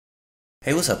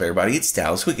Hey, what's up everybody, it's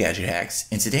Dallas with Gadget Hacks,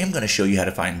 and today I'm going to show you how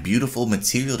to find beautiful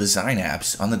material design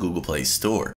apps on the Google Play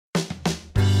Store.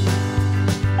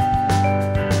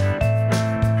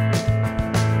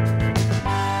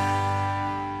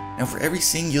 Now for every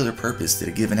singular purpose that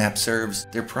a given app serves,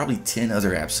 there are probably 10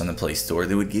 other apps on the Play Store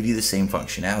that would give you the same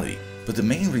functionality. But the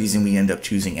main reason we end up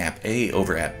choosing app A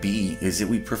over app B is that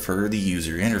we prefer the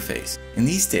user interface. In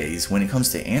these days, when it comes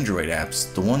to Android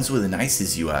apps, the ones with the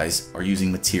nicest UIs are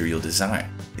using material design.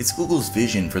 It's Google's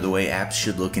vision for the way apps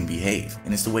should look and behave,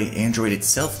 and it's the way Android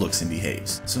itself looks and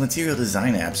behaves. So material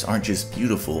design apps aren't just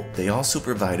beautiful, they also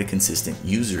provide a consistent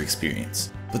user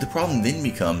experience. But the problem then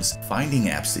becomes finding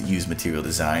apps that use material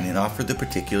design and offer the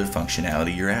particular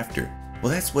functionality you're after.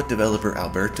 Well, that's what developer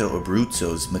Alberto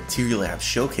Abruzzo's Material App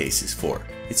Showcase is for.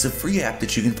 It's a free app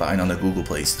that you can find on the Google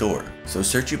Play Store, so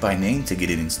search it by name to get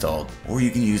it installed, or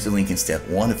you can use the link in step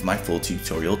 1 of my full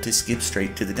tutorial to skip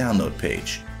straight to the download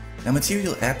page. Now,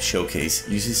 Material App Showcase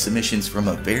uses submissions from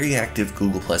a very active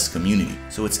Google Plus community,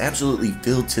 so it's absolutely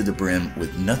filled to the brim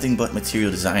with nothing but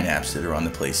material design apps that are on the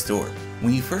Play Store.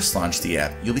 When you first launch the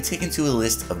app, you'll be taken to a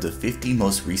list of the 50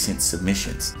 most recent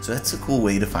submissions, so that's a cool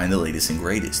way to find the latest and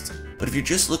greatest. But if you're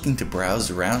just looking to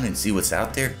browse around and see what's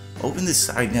out there, open the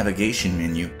side navigation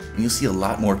menu and you'll see a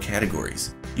lot more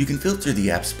categories. You can filter the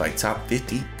apps by top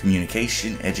 50,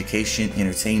 communication, education,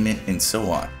 entertainment, and so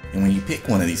on. And when you pick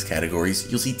one of these categories,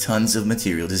 you'll see tons of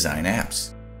material design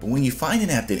apps. But when you find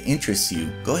an app that interests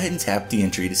you, go ahead and tap the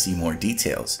entry to see more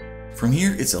details. From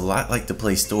here, it's a lot like the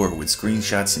Play Store with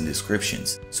screenshots and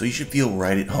descriptions, so you should feel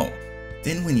right at home.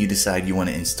 Then when you decide you want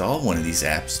to install one of these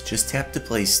apps, just tap the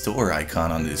Play Store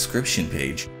icon on the description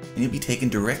page and you'll be taken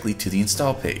directly to the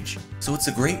install page. So it's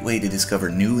a great way to discover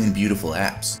new and beautiful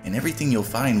apps, and everything you'll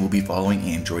find will be following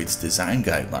Android's design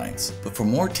guidelines. But for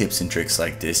more tips and tricks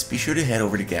like this, be sure to head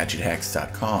over to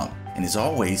GadgetHacks.com. And as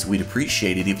always, we'd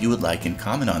appreciate it if you would like and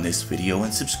comment on this video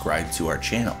and subscribe to our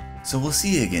channel. So we'll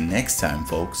see you again next time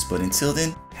folks, but until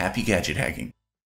then, happy gadget hacking.